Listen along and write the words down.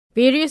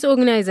Various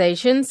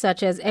organizations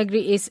such as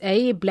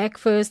Agri-SA, Black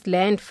First,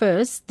 Land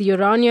First, the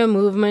Urania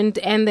Movement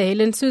and the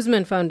Helen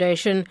Suzman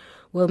Foundation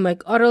will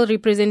make oral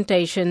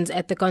representations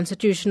at the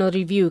Constitutional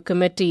Review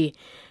Committee.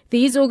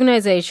 These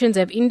organizations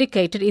have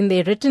indicated in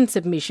their written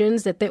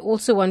submissions that they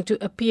also want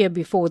to appear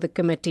before the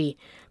committee.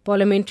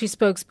 Parliamentary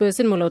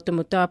spokesperson Moloto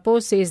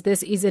Mutapo says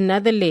this is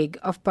another leg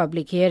of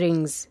public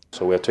hearings.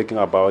 So we're talking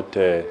about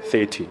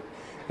 30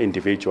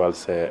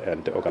 individuals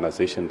and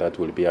organizations that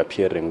will be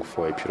appearing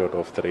for a period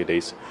of 3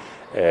 days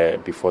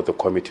before the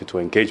committee to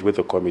engage with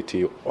the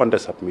committee on the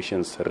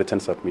submissions, written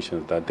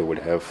submissions that they will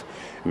have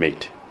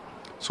made.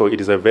 So it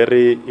is a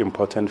very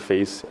important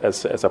phase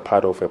as a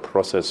part of a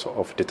process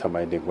of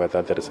determining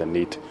whether there is a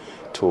need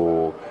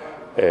to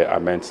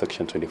amend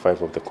Section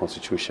 25 of the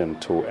Constitution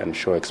to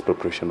ensure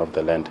expropriation of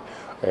the land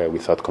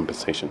without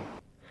compensation.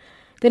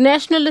 The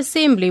National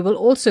Assembly will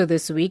also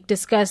this week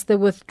discuss the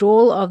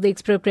withdrawal of the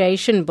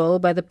expropriation bill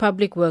by the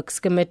Public Works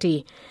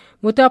Committee.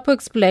 Mutapo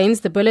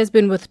explains the bill has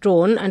been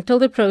withdrawn until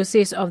the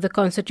process of the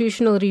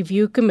Constitutional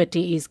Review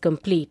Committee is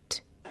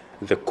complete.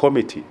 The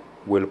committee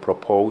will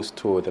propose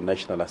to the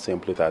National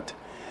Assembly that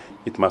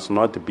it must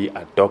not be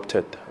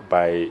adopted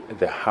by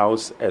the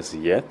House as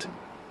yet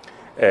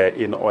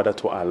in order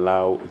to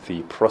allow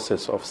the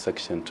process of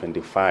Section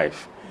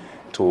 25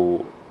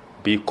 to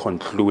be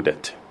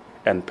concluded,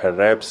 and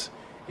perhaps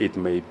it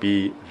may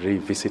be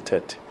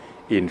revisited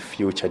in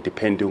future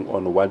depending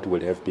on what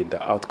will have been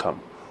the outcome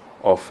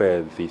of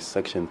the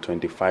Section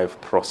 25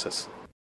 process.